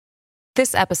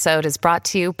This episode is brought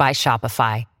to you by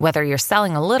Shopify. Whether you're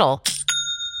selling a little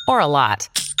or a lot,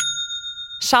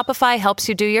 Shopify helps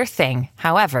you do your thing,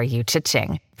 however you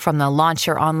cha-ching. From the launch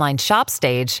your online shop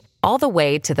stage, all the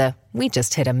way to the we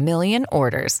just hit 1 million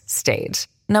orders stage.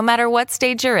 No matter what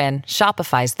stage you're in,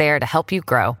 Shopify's there to help you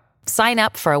grow. Sign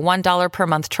up for a $1 per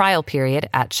month trial period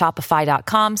at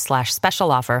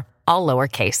shopify.com/special offer, all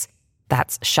lowercase.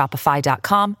 That's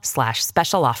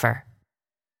shopify.com/special offer.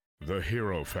 The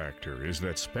hero factor is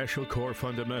that special core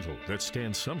fundamental that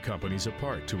stands some companies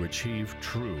apart to achieve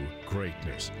true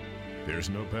greatness.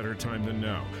 There's no better time than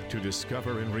now to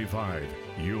discover and revive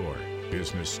your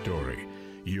business story.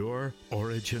 Your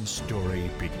origin story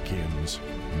begins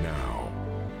now.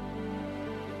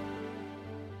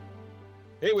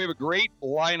 Hey, we have a great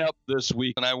lineup this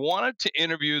week, and I wanted to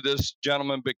interview this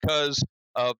gentleman because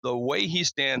of the way he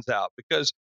stands out,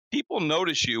 because people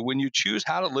notice you when you choose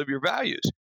how to live your values.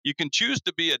 You can choose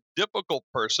to be a difficult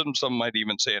person. Some might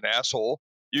even say an asshole.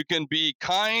 You can be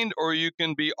kind, or you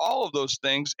can be all of those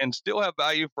things and still have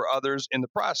value for others in the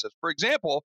process. For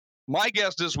example, my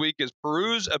guest this week is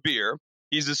Pirooz Abir.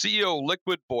 He's the CEO of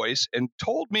LiquidInvoice and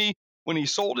told me when he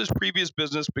sold his previous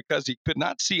business because he could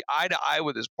not see eye to eye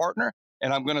with his partner.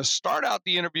 And I'm going to start out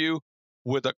the interview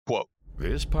with a quote.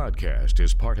 This podcast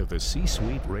is part of the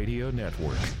C-Suite Radio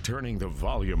Network, turning the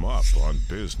volume up on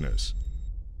business.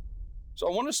 So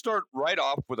I want to start right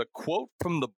off with a quote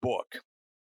from the book.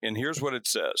 And here's what it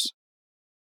says.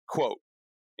 Quote,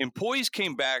 employees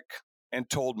came back and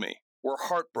told me, we're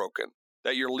heartbroken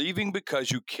that you're leaving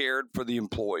because you cared for the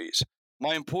employees.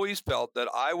 My employees felt that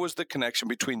I was the connection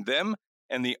between them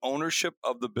and the ownership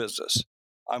of the business.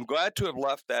 I'm glad to have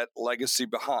left that legacy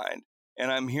behind,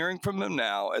 and I'm hearing from them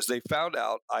now as they found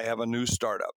out I have a new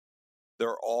startup.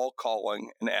 They're all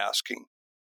calling and asking,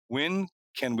 when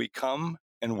can we come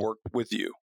and work with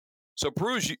you? So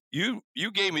Pirooz, you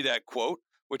gave me that quote,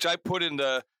 which I put in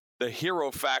the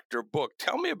Hero Factor book.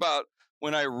 Tell me about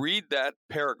when I read that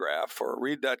paragraph or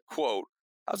read that quote,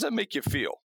 how does that make you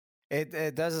feel?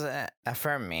 It does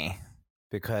affirm me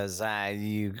because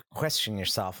you question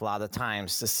yourself a lot of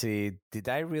times to see, did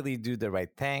I really do the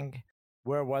right thing?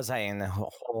 Where was I in the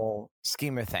whole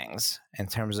scheme of things in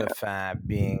terms of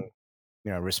being,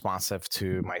 responsive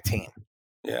to my team?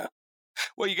 Yeah.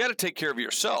 Well, you got to take care of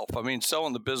yourself. I mean,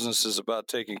 selling the business is about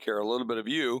taking care of a little bit of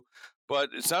you, but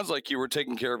it sounds like you were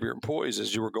taking care of your employees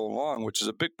as you were going along, which is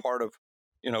a big part of,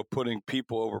 putting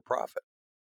people over profit.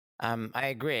 I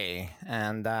agree.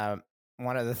 And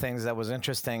one of the things that was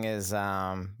interesting is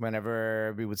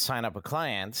whenever we would sign up a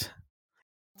client,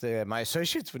 my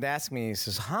associates would ask me, he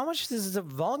says, how much is the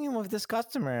volume of this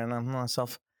customer? And I'm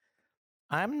myself,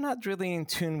 I'm not really in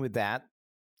tune with that.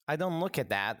 I don't look at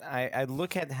that. I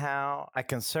look at how I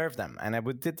can serve them. And I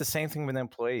did the same thing with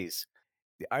employees.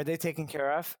 Are they taken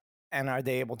care of? And are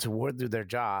they able to do their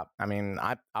job? I mean,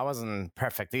 I wasn't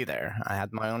perfect either. I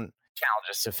had my own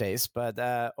challenges to face. But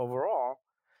overall,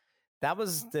 that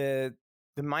was the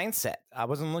mindset. I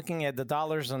wasn't looking at the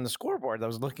dollars on the scoreboard. I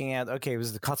was looking at, okay,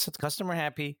 was the customer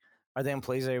happy? Are the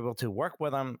employees able to work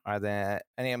with them? Are there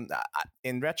any?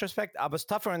 In retrospect, I was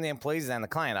tougher on the employees than the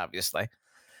client, obviously,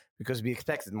 because we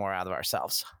expected more out of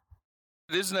ourselves.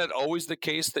 Isn't that always the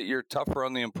case that you're tougher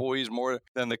on the employees more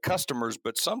than the customers?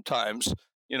 But sometimes,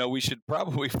 we should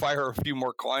probably fire a few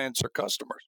more clients or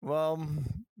customers. Well,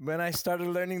 when I started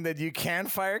learning that you can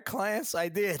fire clients, I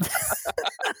did.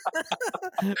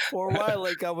 For a while,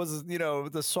 I was,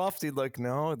 the softy,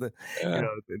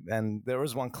 and there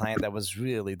was one client that was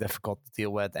really difficult to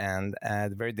deal with and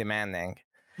very demanding.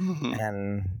 Mm-hmm.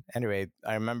 And anyway,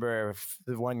 I remember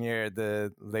one year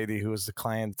the lady who was the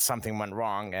client, something went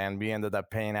wrong and we ended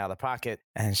up paying out of pocket.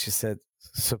 And she said,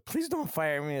 so please don't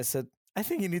fire me. I said, I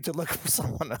think you need to look for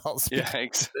someone else. Yeah,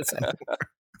 exactly.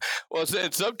 Well,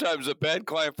 and sometimes a bad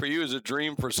client for you is a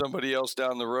dream for somebody else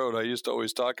down the road. I used to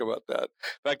always talk about that.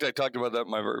 In fact, I talked about that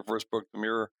in my very first book,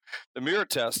 The Mirror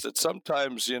Test, that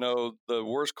sometimes, the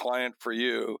worst client for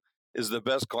you is the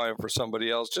best client for somebody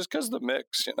else, just because of the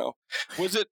mix,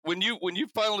 Was it when you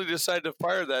finally decided to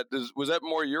fire that? Was that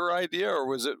more your idea, or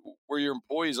were your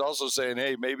employees also saying,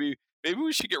 "Hey, maybe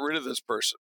we should get rid of this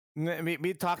person"?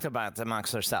 We talked about it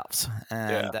amongst ourselves,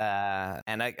 and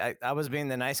I was being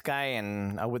the nice guy,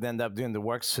 and I would end up doing the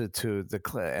work so to the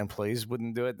employees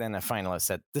wouldn't do it. Then I finally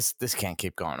said, "This can't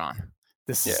keep going on.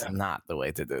 This is not the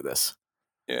way to do this."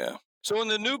 Yeah. So in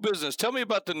the new business, tell me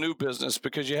about the new business,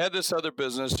 because you had this other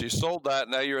business, you sold that,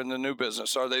 now you're in the new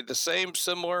business. Are they the same,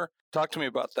 similar? Talk to me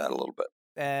about that a little bit.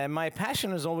 My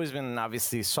passion has always been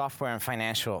obviously software and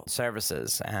financial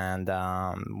services. And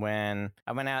when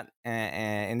I went out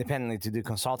independently to do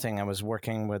consulting, I was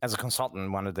working with, as a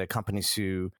consultant, one of the companies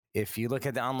who, if you look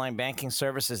at the online banking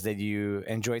services that you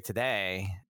enjoy today,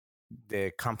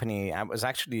 the company I was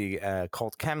actually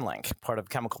called Chemlink, part of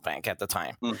Chemical Bank at the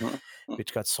time,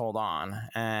 which got sold on.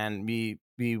 And we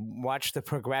watched the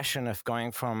progression of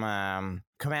going from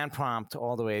command prompt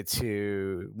all the way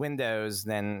to Windows,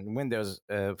 then Windows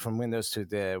from Windows to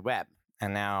the web,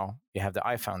 and now you have the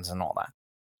iPhones and all that.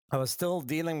 I was still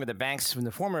dealing with the banks in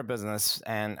the former business,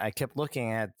 and I kept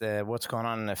looking at what's going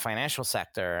on in the financial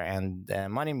sector and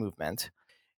money movement.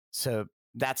 So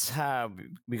that's how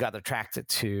we got attracted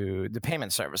to the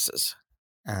payment services.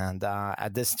 And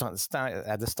at this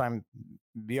time,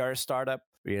 we are a startup.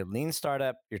 We're a lean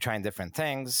startup. You're trying different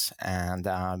things. And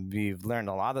we've learned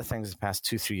a lot of things the past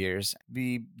 2-3 years.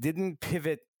 We didn't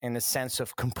pivot in a sense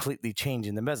of completely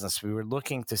changing the business. We were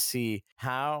looking to see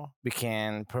how we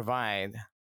can provide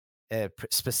a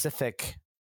specific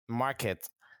market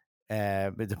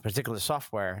with a particular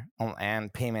software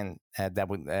and payment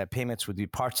payments would be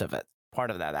part of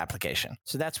that application.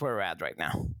 So that's where we're at right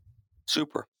now.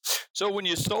 Super. So when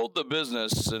you sold the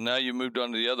business and now you moved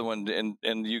on to the other one,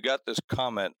 and you got this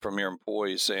comment from your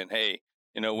employees saying, hey,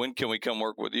 when can we come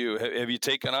work with you? Have you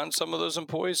taken on some of those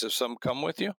employees? Have some come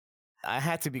with you? I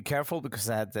had to be careful because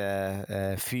I had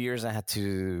a few years I had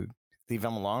to leave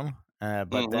them alone.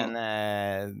 But then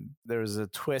there was a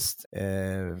twist.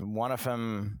 One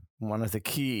of the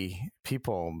key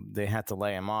people, they had to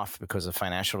lay him off because of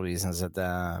financial reasons.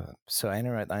 So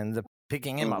anyway, I ended up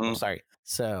picking him up. I'm sorry.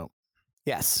 So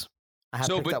yes, I have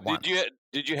picked up one.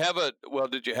 Did you have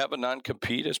a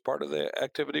non-compete as part of the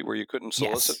activity where you couldn't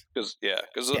solicit? Because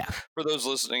for those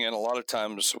listening in, a lot of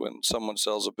times when someone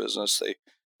sells a business,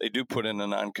 they do put in a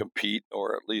non-compete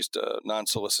or at least a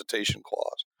non-solicitation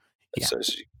clause. It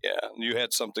says, you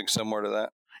had something similar to that?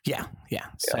 Yeah.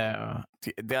 So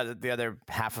the other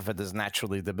half of it is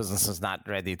naturally the business is not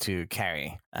ready to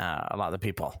carry a lot of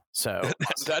people. So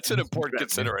that's an important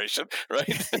consideration,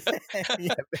 right?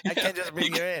 I can't just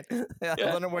bring you in. I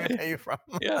don't know where to pay you from.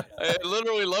 I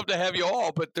literally love to have you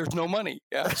all, but there's no money.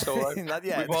 So not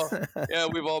yet.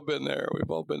 We've all been there.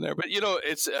 But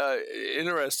it's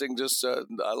interesting. Just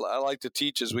I like to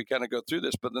teach as we kind of go through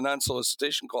this. But the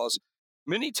non-solicitation clause,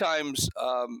 many times.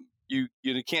 You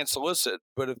can't solicit,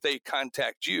 but if they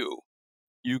contact you,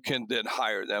 you can then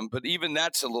hire them. But even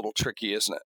that's a little tricky,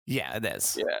 isn't it? Yeah, it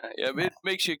is. Yeah. It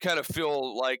makes you kind of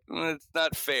feel like it's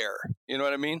not fair. You know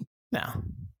what I mean? No.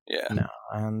 Yeah. No.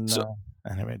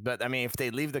 Anyway, but I mean, if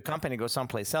they leave the company, go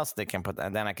someplace else, they can put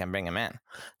that. Then I can bring them in.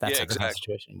 That's a different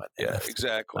situation. But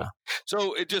exactly.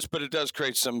 So it does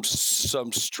create some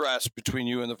stress between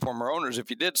you and the former owners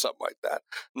if you did something like that.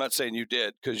 I'm not saying you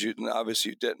did because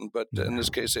obviously you didn't, but in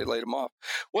this case they laid them off.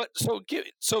 But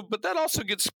that also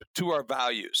gets to our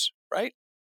values, right?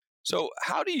 So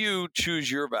how do you choose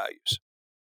your values?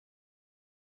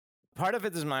 Part of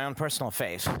it is my own personal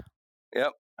faith.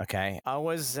 Yep. Okay. I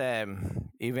was,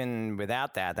 even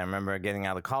without that, I remember getting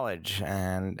out of college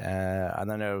and I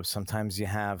don't know, sometimes you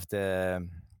have the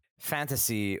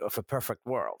fantasy of a perfect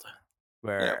world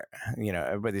where,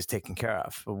 everybody's taken care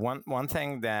of. But one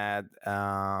thing that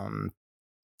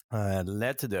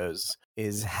led to those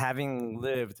is having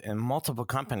lived in multiple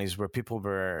companies where people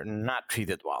were not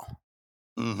treated well.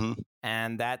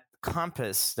 And that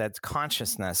compass, that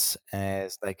consciousness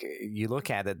is like, you look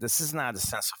at it, this is not a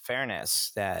sense of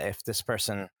fairness that if this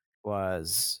person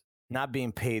was not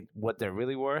being paid what they're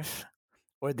really worth,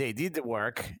 or they did the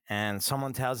work and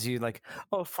someone tells you like,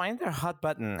 oh, find their hot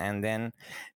button and then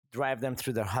drive them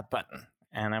through their hot button.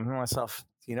 And I'm to myself,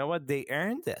 you know what? They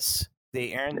earned this.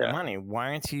 They earned the money. Why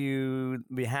aren't you,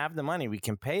 we have the money. We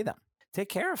can pay them. Take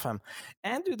care of them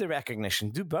and do the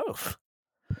recognition. Do both.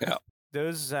 Yeah.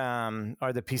 Those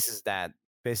are the pieces that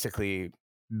basically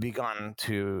begun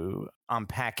to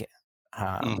unpack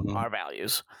our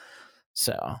values.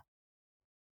 So,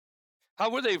 how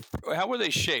were they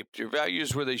shaped? Your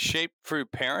values, were they shaped for your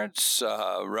parents,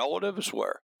 relatives?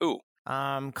 Where? Who?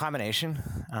 Combination.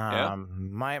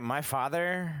 My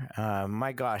father.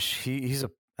 My gosh, he's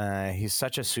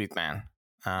such a sweet man.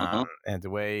 And the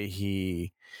way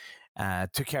he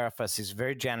took care of us. He's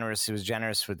very generous. He was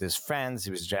generous with his friends.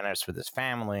 He was generous with his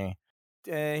family.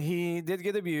 He did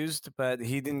get abused, but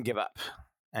he didn't give up.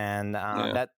 And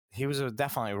that he was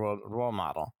definitely a role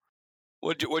model.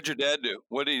 What'd your dad do?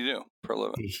 What did he do for a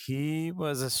living? He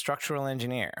was a structural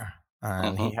engineer,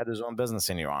 and he had his own business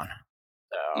in Iran.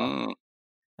 So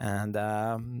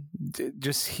And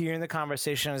just hearing the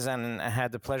conversations, and I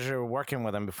had the pleasure of working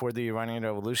with him before the Iranian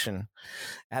Revolution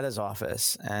at his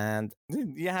office. And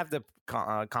you have the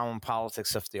common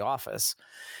politics of the office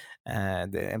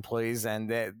and the employees, and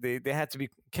they had to be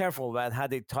careful about how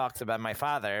they talked about my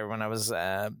father when I was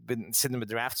been sitting with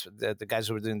the guys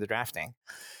who were doing the drafting.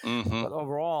 Mm-hmm. But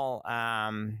overall,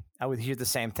 I would hear the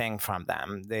same thing from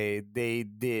them. They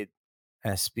did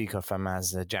speak of him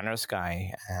as a generous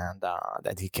guy, and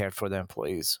that he cared for the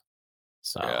employees.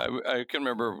 So Yeah, I can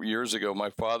remember years ago,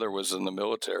 my father was in the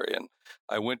military, and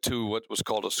I went to what was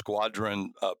called a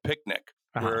squadron picnic,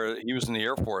 where he was in the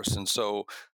Air Force. And so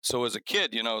as a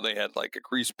kid, they had like a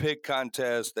grease pig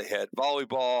contest, they had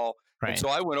volleyball. Right. And so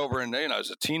I went over and, I was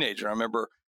a teenager. I remember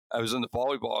I was in the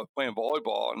volleyball, playing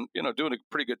volleyball and, doing a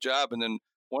pretty good job. And then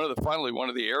one of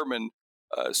the airmen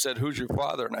said, "Who's your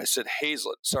father?" And I said,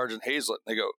 "Hazlett, Sergeant Hazlett."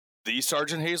 And they go, "The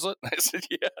Sergeant Hazlett?" I said,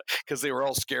 "Yeah," because they were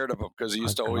all scared of him, because he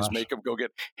used to always make them go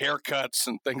get haircuts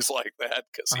and things like that,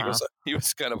 because he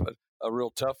was kind of a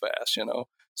real tough ass,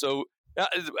 So how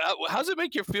does it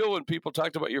make you feel when people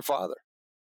talked about your father?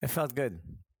 It felt good.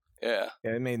 Yeah.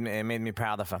 It made me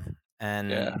proud of him.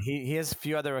 And he has a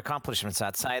few other accomplishments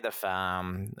outside of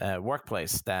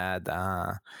workplace that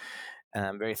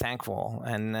I'm very thankful.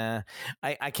 And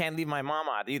I can't leave my mom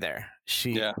out either.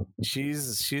 She's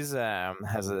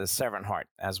has a servant heart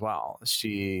as well.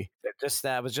 She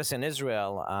was just in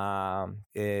Israel.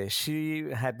 She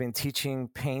had been teaching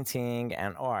painting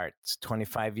and art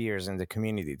 25 years in the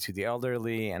community to the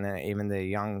elderly and even the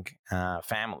young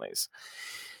families.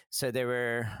 So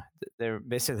they're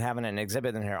basically having an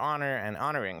exhibit in her honor and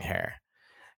honoring her.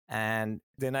 And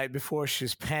the night before, she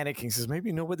was panicking. She says,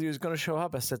 "Maybe nobody is going to show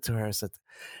up." I said to her,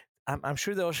 I'm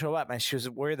sure they'll show up. And she was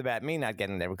worried about me not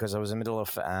getting there, because I was in the middle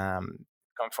of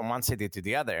going from one city to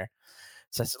the other.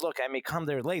 So I said, "Look, I may come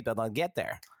there late, but I'll get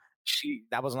there."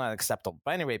 That was not acceptable.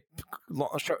 But anyway,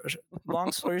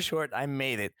 long story short, I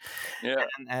made it. Yeah.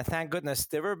 And thank goodness,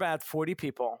 there were about 40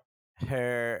 people.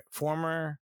 Her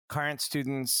current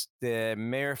students, the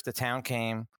mayor of the town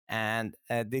came, and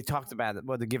they talked about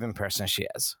what a giving person she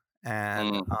is.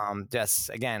 And just,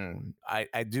 again,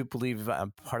 I do believe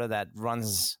part of that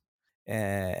runs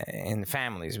in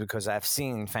families, because I've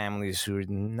seen families who are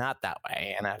not that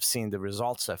way, and I've seen the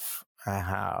results of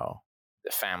how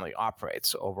the family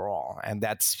operates overall, and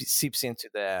that seeps into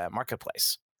the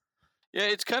marketplace. Yeah,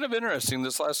 it's kind of interesting.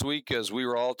 This last week, as we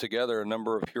were all together, a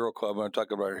number of Hero Club, I'm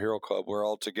talking about Hero Club, we're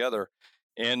all together.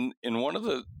 And in one of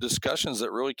the discussions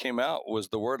that really came out was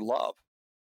the word love.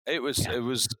 I was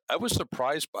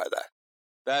surprised by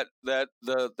that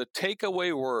the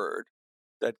takeaway word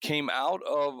that came out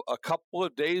of a couple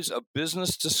of days of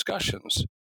business discussions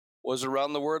was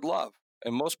around the word love.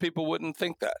 And most people wouldn't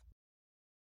think that.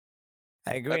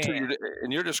 I agree.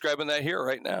 And you're describing that here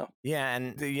right now. Yeah,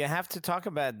 and you have to talk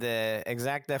about the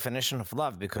exact definition of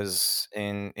love, because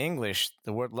in English,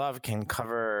 the word love can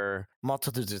cover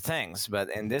multitudes of things.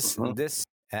 But in this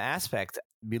aspect,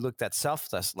 we looked at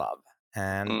selfless love.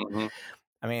 And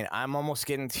I mean, I'm almost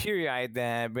getting teary-eyed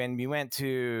when we went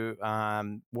to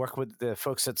work with the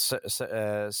folks that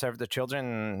serve the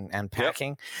children and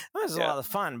packing. It was a lot of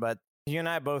fun, but you and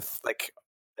I both,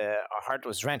 our heart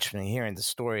was wrenched when hearing the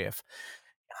story of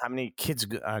how many kids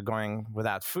are going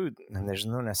without food, and there's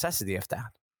no necessity of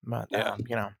that. But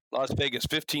Las Vegas,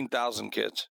 15,000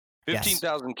 kids.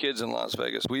 15,000 kids in Las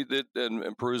Vegas. We did, and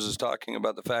Pirooz is talking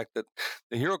about the fact that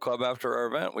the Hero Club, after our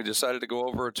event, we decided to go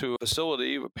over to a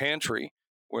facility, a pantry,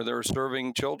 where they're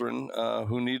serving children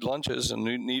who need lunches and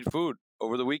need food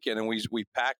over the weekend. And we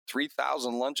packed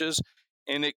 3,000 lunches,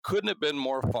 and it couldn't have been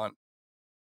more fun.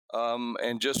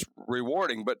 And just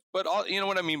rewarding, but all, you know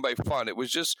what I mean by fun. It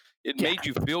was just, it made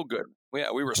you feel good.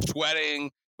 Yeah, we were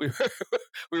sweating, we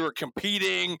were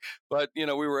competing, but we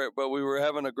were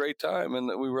having a great time, and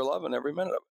we were loving every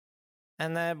minute of it.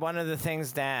 And then one of the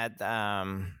things that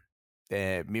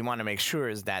we want to make sure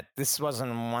is that this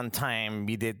wasn't one time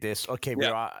we did this. Okay,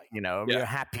 we're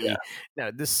happy. Yeah. No,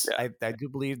 I do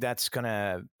believe that's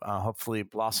gonna hopefully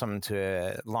blossom to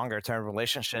a longer term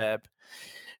relationship.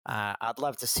 I'd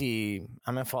love to see.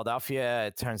 I'm in Philadelphia.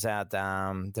 It turns out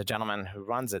the gentleman who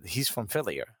runs it, he's from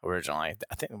Philly originally.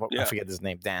 I forget his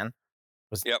name. Dan.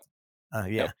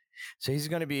 So he's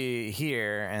going to be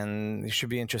here, and it should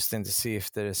be interesting to see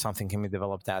if there's something can be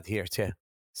developed out here too.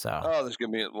 So there's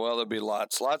going to be there'll be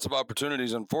lots of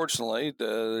opportunities. Unfortunately,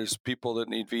 there's people that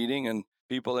need feeding and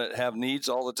people that have needs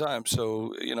all the time.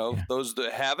 So those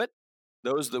that have it,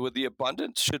 those that with the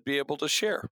abundance should be able to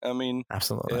share. I mean,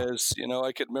 Absolutely. as you know,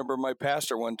 I could remember my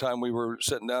pastor one time, we were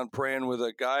sitting down praying with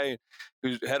a guy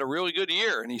who had a really good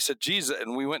year. And he said, Jesus,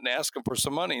 and we went and asked him for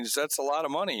some money. And he said, that's a lot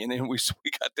of money. And then we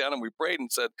got down and we prayed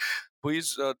and said,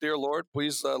 please, dear Lord,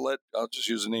 please I'll just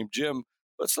use the name Jim.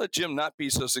 Let's let Jim not be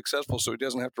so successful so he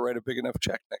doesn't have to write a big enough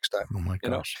check next time. Oh my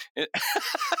gosh.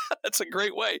 That's a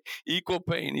great way. Equal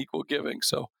pain, equal giving.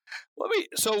 So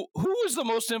who was the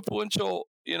most influential,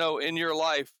 in your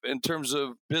life in terms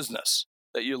of business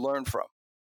that you learned from?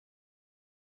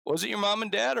 Was it your mom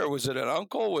and dad, or was it an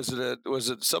uncle? Was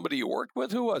it somebody you worked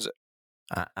with? Who was it?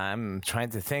 I'm trying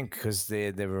to think, because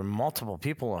there were multiple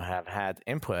people who have had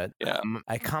input. Yeah.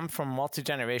 I come from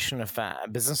multi-generation of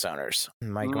business owners.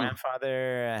 My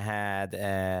grandfather had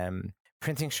a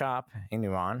printing shop in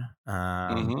Iran.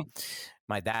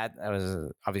 My dad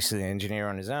was obviously an engineer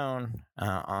on his own.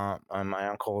 My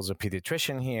uncle is a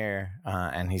pediatrician here,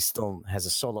 and he still has a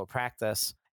solo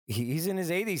practice. He's in his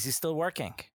 80s. He's still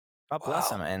working. God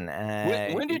bless him.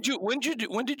 And when did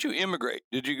you immigrate?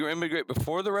 Did you immigrate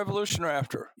before the revolution or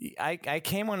after? I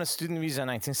came on a student visa in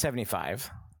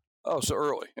 1975. Oh, so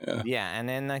early. Yeah, and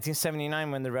in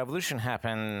 1979, when the revolution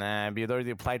happened, we had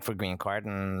already applied for green card,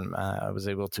 and I was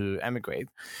able to emigrate.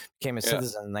 Became a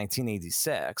citizen in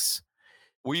 1986.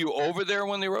 Were you over there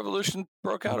when the revolution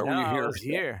broke out, or were you here? I was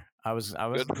here. I was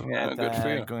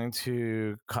going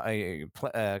to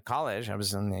college. I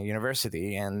was in the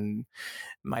university, and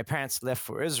my parents left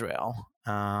for Israel.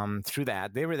 Through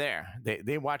that, they were there.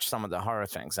 They watched some of the horror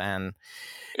things, and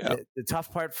the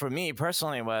tough part for me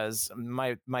personally was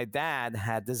my dad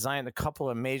had designed a couple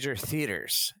of major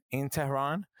theaters in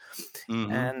Tehran,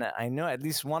 and I know at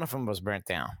least one of them was burnt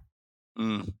down.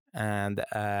 And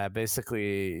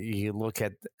basically, you look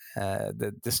at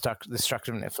the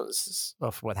destructive influences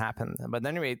of what happened. But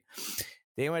anyway,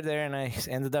 they were there, and I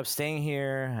ended up staying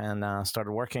here and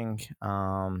started working.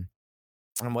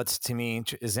 And what's to me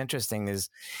is interesting is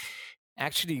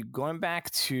actually going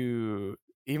back to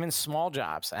even small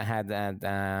jobs I had at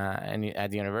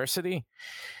the university.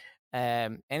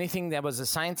 Anything that was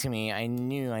assigned to me, I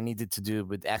knew I needed to do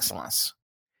with excellence.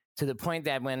 To the point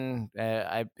that when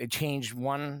I changed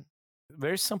one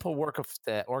very simple work of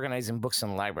organizing books in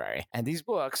the library, and these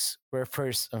books were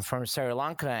first from Sri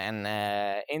Lanka and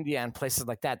India and places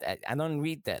like that. I don't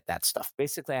read that stuff.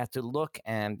 Basically, I have to look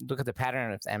at the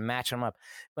pattern and match them up.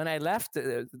 When I left,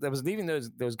 I was leaving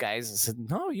those guys. I said,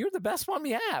 "No, you're the best one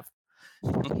we have."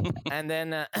 And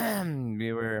then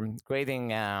we were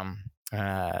grading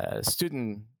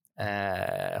student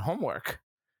homework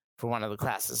for one of the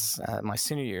classes my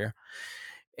senior year,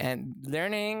 and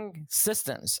learning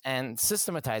systems and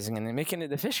systematizing and making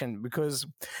it efficient, because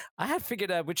I had figured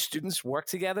out which students work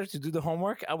together to do the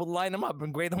homework. I would line them up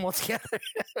and grade them all together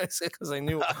because I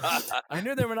knew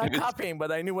they were not copying,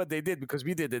 but I knew what they did because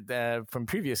we did it from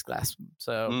previous class.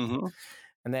 So,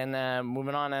 and then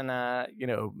moving on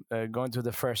and going to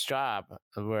the first job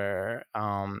where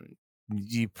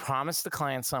you promised the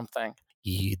client something,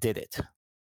 you did it.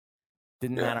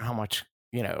 Didn't matter how much,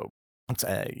 you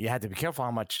had to be careful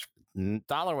how much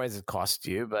dollar-wise it cost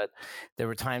you, but there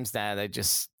were times that I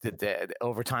just did the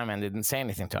overtime and didn't say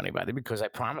anything to anybody because I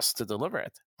promised to deliver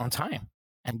it on time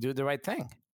and do the right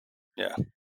thing. Yeah.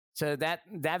 So that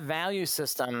value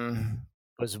system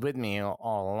was with me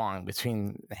all along,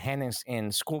 between handing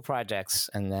in school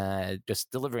projects and just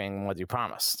delivering what you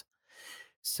promised.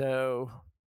 So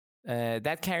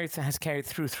that has carried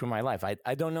through my life.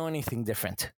 I don't know anything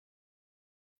different,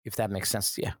 if that makes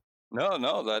sense to you.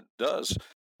 No, that does.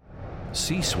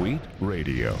 C-Suite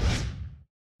Radio.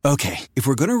 Okay, if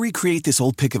we're going to recreate this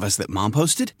old pic of us that Mom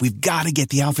posted, we've got to get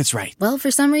the outfits right. Well,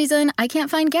 for some reason, I can't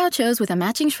find gauchos with a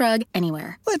matching shrug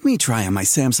anywhere. Let me try on my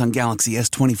Samsung Galaxy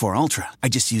S24 Ultra. I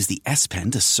just use the S Pen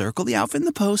to circle the outfit in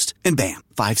the post, and bam,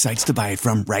 5 sites to buy it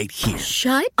from right here.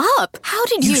 Shut up! How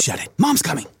did you... You shut it. Mom's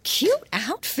coming. Cute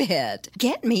outfit.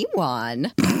 Get me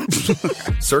one.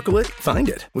 Circle it, find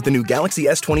it. With the new Galaxy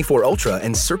S24 Ultra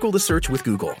and Circle the Search with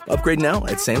Google. Upgrade now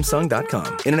at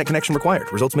Samsung.com. Internet connection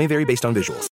required. Results may vary based on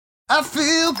visuals. I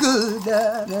feel good.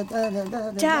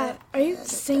 Dad, are you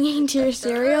singing to your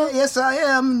cereal? Yes, I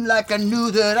am, like I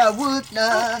knew that I would.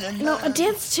 No, a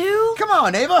dance too? Come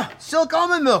on, Ava. Silk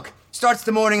almond milk starts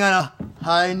the morning on a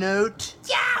high note.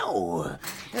 Yow!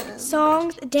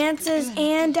 Songs, dances,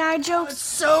 and dad jokes.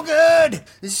 So good.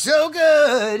 So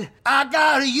good. I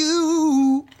got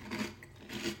you.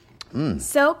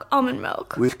 Silk almond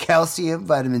milk. With calcium,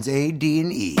 vitamins A, D,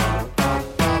 and E.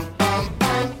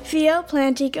 Feel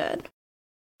plenty good.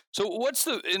 So what's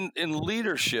in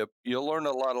leadership, you'll learn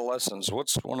a lot of lessons.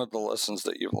 What's one of the lessons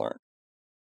that you've learned?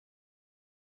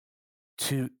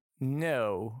 to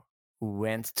know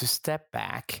when to step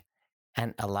back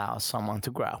and allow someone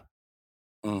to grow.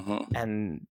 Mm-hmm.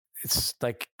 And it's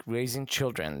like raising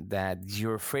children that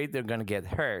you're afraid they're going to get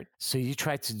hurt. So you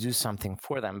try to do something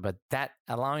for them, but that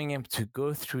allowing them to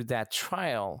go through that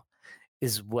trial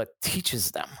is what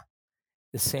teaches them.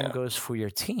 The same goes for your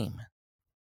team.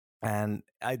 And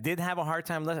I did have a hard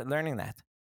time learning that.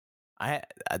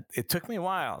 It took me a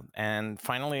while. And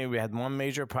finally, we had one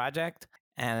major project.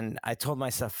 And I told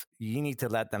myself, you need to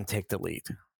let them take the lead.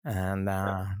 And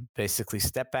basically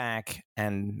step back.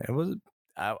 And it was...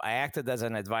 I acted as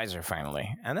an advisor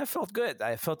finally, and that felt good.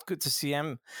 I felt good to see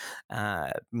them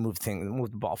move the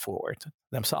ball forward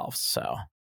themselves. So,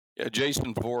 yeah,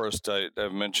 Jason Forrest,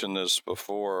 I've mentioned this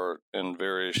before in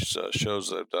various shows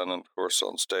that I've done, and of course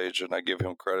on stage, and I give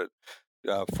him credit.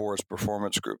 Forrest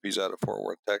Performance Group. He's out of Fort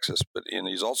Worth, Texas, and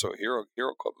he's also a Hero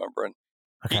Club member.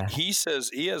 And he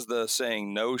says he has the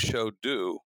saying "Know, show,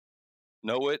 do."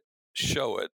 Know it,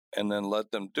 show it, and then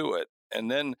let them do it,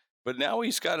 and then. But now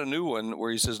he's got a new one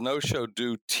where he says, no, show,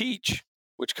 do, teach,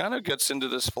 which kind of gets into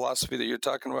this philosophy that you're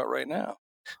talking about right now,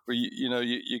 where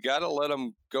you got to let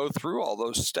them go through all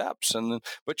those steps,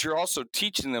 but you're also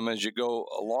teaching them as you go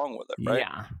along with it, right?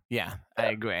 Yeah, I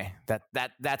agree.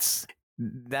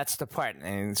 That's the part.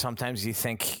 And sometimes you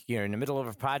think you're in the middle of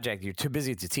a project, you're too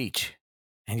busy to teach.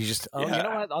 And you just, you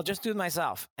know what? I'll just do it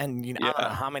myself. And I don't know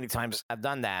how many times I've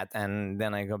done that. And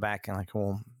then I go back and like,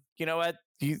 well, you know what?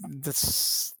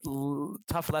 That's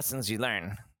tough lessons you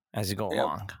learn as you go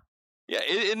along. Yeah,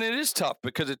 and it is tough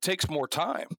because it takes more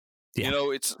time. Yeah.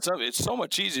 It's so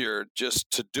much easier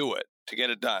just to do it, to get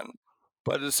it done.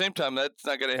 But at the same time, that's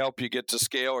not going to help you get to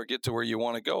scale or get to where you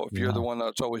want to go if you're the one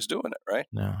that's always doing it, right?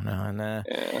 No. And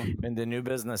in the new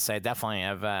business, I definitely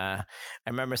have. I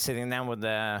remember sitting down with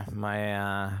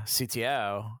my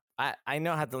CTO. I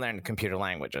know how to learn computer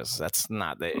languages. That's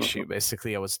not the issue.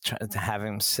 Basically, I was trying to have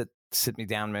him sit me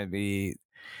down, maybe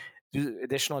do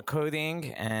additional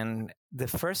coding. And the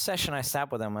first session I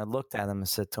sat with him, I looked at him and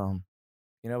said to him,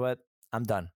 you know what? I'm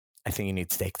done. I think you need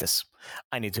to take this.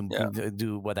 I need to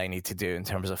do what I need to do in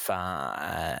terms of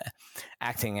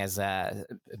acting as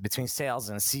between sales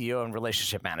and CEO and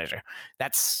relationship manager.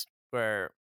 That's where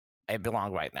I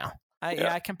belong right now.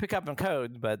 I can pick up and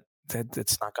code, but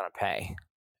it's not going to pay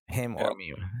him or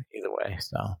me either way.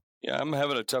 So. Yeah, I'm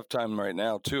having a tough time right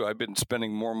now, too. I've been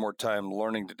spending more and more time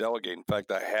learning to delegate. In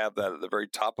fact, I have that at the very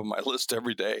top of my list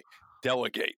every day.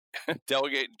 Delegate.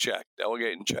 Delegate and check.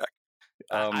 Delegate and check.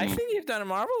 I think you've done a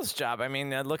marvelous job. I mean,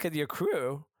 look at your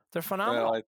crew. They're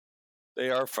phenomenal. Well,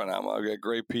 they are phenomenal. I've got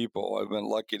great people. I've been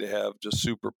lucky to have just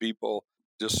super people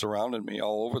just surrounding me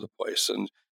all over the place. And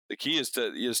the key is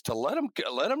to let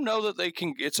them know that they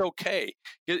can. It's okay.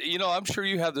 I'm sure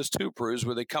you have this too, Pirooz,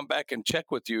 where they come back and check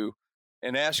with you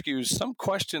and ask you some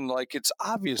question like it's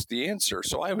obvious the answer.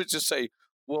 So I would just say,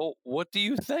 well, what do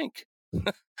you think?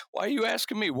 Why are you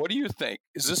asking me? What do you think?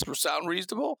 Is this sound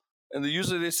reasonable? And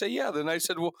usually they say, yeah. Then I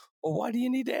said, well, why do you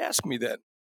need to ask me then?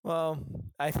 Well,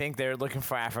 I think they're looking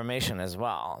for affirmation as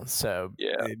well. So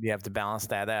you have to balance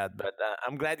that out. But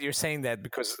I'm glad you're saying that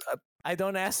because I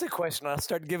don't ask the question. I'll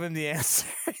start giving the answer.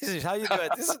 How you do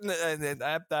it?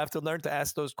 I have to learn to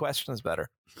ask those questions better.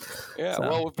 Yeah, so.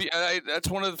 Well, that's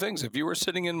one of the things. If you were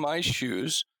sitting in my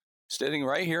shoes, sitting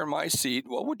right here in my seat,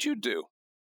 what would you do?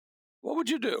 What would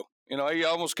you do? I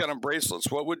almost got on bracelets.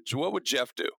 What would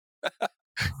Jeff do?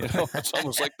 It's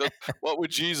almost like what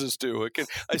would Jesus do?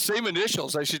 Same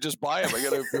initials. I should just buy them. I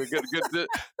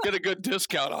get a good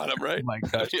discount on them, right? Oh my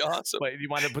gosh. That'd be awesome. Wait, you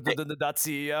want to put the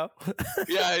 .CEO?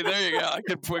 Yeah, there you go. I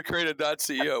could create a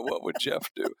 .CEO. What would Jeff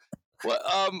do?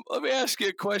 Well, let me ask you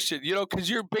a question. Because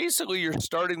you're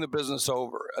starting the business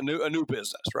over, a new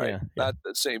business, right? Yeah. Not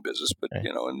the same business, but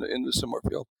in the similar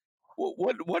field.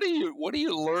 What are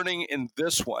you learning in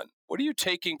this one? What are you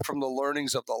taking from the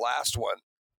learnings of the last one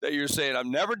that you're saying,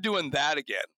 I'm never doing that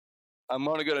again? I'm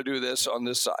only going to do this on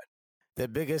this side. The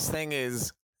biggest thing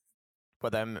is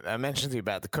what I mentioned to you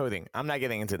about the coding. I'm not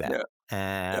getting into that.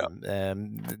 Yeah.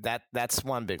 That's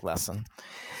one big lesson.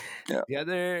 Yeah. The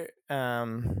other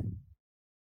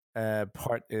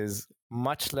part is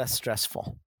much less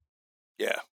stressful.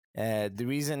 Yeah. The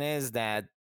reason is that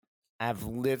I've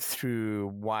lived through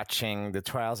watching the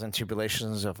trials and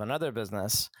tribulations of another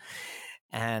business,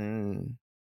 and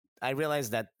I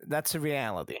realized that that's a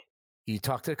reality. You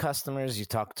talk to customers, you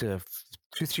talk to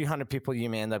 200-300 people,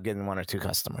 you may end up getting 1 or 2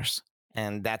 customers,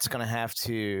 and that's going to have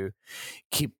to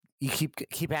keep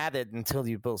at it until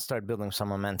you start building some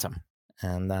momentum.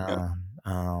 And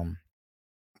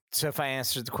so, if I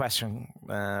answered the question,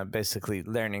 basically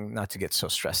learning not to get so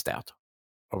stressed out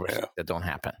over things that don't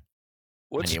happen.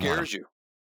 What scares you?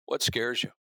 What scares you?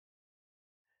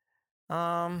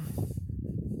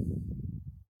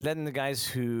 Letting the guys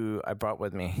who I brought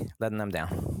with me, letting them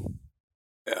down.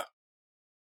 Yeah.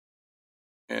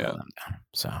 Yeah.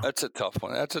 So that's a tough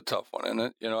one. That's a tough one. And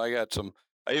I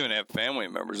even have family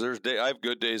members. I have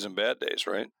good days and bad days,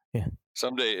 right? Yeah.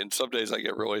 Some days I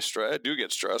get really stressed. I do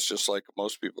get stressed just like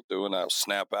most people do. And I'll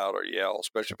snap out or yell,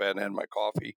 especially if I hadn't had my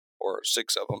coffee or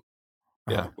 6 of them.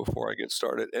 Yeah, before I get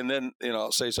started. And then,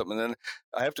 I'll say something and then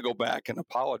I have to go back and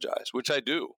apologize, which I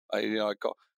do. I pick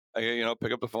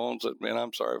up the phone and say, man,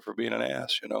 I'm sorry for being an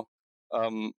ass, we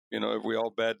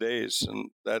all have bad days, and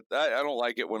that I don't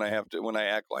like it when I act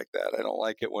like that. I don't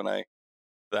like it when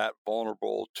that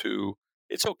vulnerable to,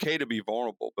 it's okay to be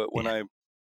vulnerable, but when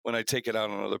I take it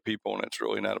out on other people and it's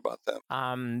really not about them.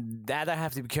 That I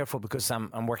have to be careful because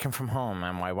I'm working from home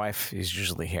and my wife is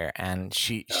usually here and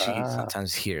she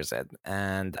sometimes hears it,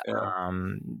 and I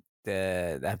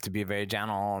have to be very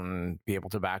gentle and be able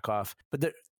to back off.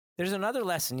 But there's another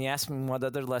lesson. You asked me what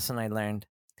other lesson I learned.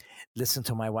 Listen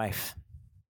to my wife.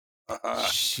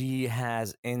 She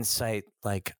has insight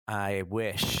like I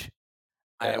wish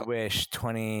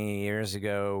 20 years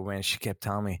ago when she kept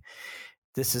telling me,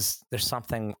 there's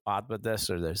something odd with this,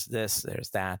 or there's this,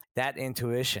 there's that. That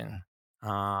intuition,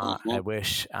 I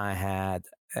wish I had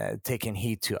taken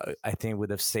heed to. I think would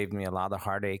have saved me a lot of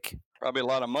heartache. Probably a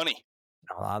lot of money.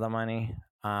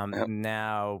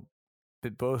 Now,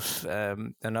 both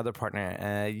another partner.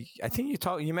 I think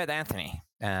you met Anthony.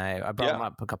 I brought him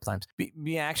up a couple times.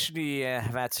 We actually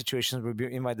have had situations where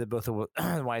we invited both of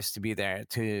the wives to be there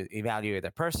to evaluate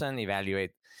the person,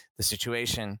 evaluate the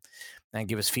situation, and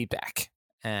give us feedback.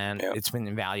 And it's been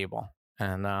invaluable.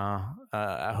 And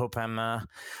I hope I'm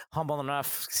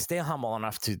stay humble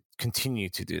enough to continue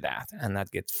to do that and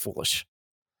not get foolish.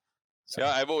 So.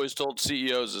 Yeah, I've always told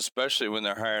CEOs, especially when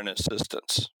they're hiring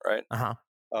assistants, right?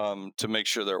 To make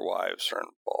sure their wives are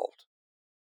involved.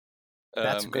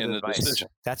 That's good in advice. The decision.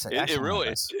 That's okay. It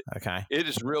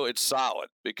is real. It's solid,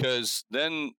 because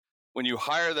then when you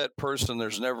hire that person,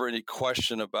 there's never any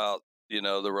question about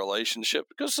the relationship.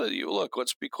 Because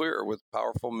let's be clear, with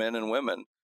powerful men and women,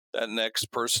 that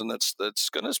next person that's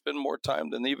going to spend more time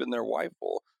than even their wife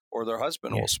will or their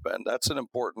husband will spend. That's an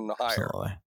important hire.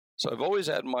 Absolutely. So I've always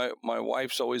had my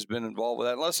wife's always been involved with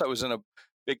that, unless I was in a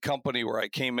big company where I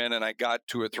came in and I got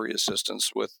 2 or 3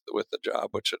 assistants with the job,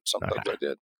 which sometimes I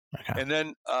did. Okay. And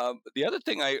then the other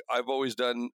thing I've always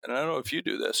done, and I don't know if you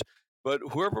do this, but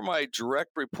whoever my direct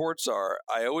reports are,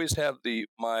 I always have if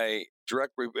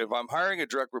I'm hiring a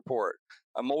direct report,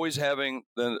 I'm always having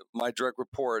my direct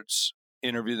reports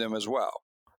interview them as well.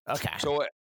 Okay. So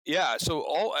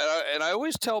and I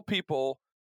always tell people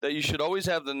that you should always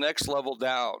have the next level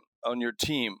down on your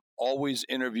team always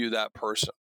interview that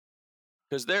person,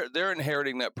 because they're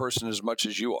inheriting that person as much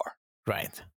as you are.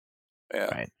 Right. Yeah.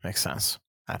 Right. Makes sense.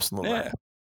 Absolutely. Yeah.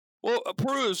 Well,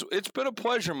 Pirooz, it's been a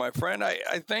pleasure, my friend. I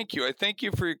thank you. I thank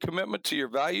you for your commitment to your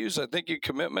values. I thank your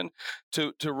commitment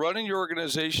to running your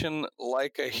organization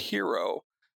like a hero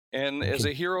and as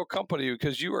a hero company,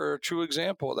 because you are a true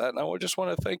example of that. And I just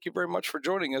want to thank you very much for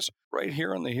joining us right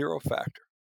here on the Hero Factor.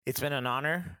 It's been an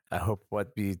honor. I hope what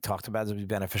we talked about will be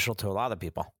beneficial to a lot of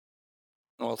people.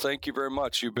 Well, thank you very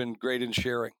much. You've been great in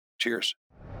sharing. Cheers.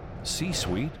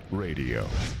 C-Suite Radio.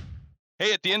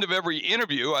 Hey, at the end of every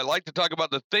interview, I like to talk about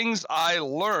the things I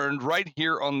learned right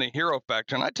here on the Hero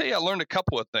Factor. And I tell you, I learned a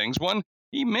couple of things. One,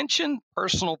 he mentioned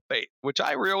personal faith, which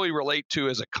I really relate to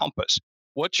as a compass.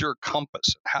 What's your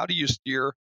compass? How do you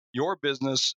steer your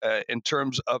business in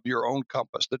terms of your own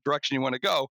compass, the direction you want to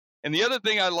go? And the other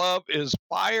thing I love is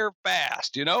fire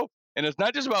fast, And it's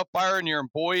not just about firing your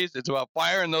employees. It's about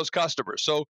firing those customers.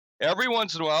 So every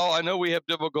once in a while, I know we have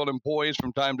difficult employees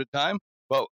from time to time,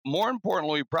 but more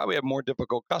importantly, we probably have more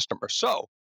difficult customers. So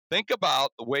think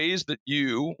about the ways that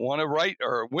you want to write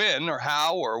or win or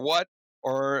how or what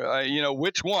or,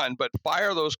 which one, but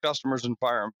fire those customers and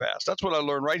fire them fast. That's what I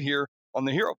learned right here on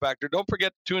the Hero Factor. Don't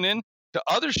forget to tune in to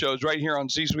other shows right here on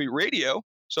C-Suite Radio.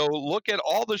 So look at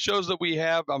all the shows that we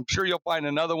have. I'm sure you'll find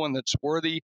another one that's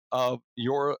worthy of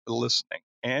your listening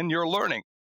and your learning.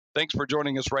 Thanks for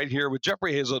joining us right here with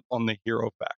Jeffrey Hazlett on the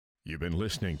Hero Factor. You've been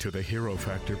listening to the Hero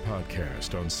Factor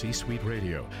podcast on C-Suite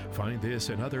Radio. Find this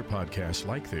and other podcasts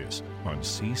like this on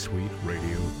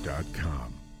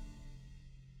csuiteradio.com.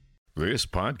 This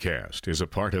podcast is a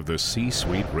part of the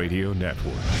C-Suite Radio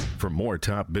Network. For more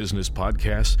top business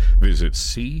podcasts, visit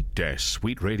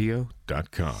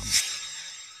c-suiteradio.com.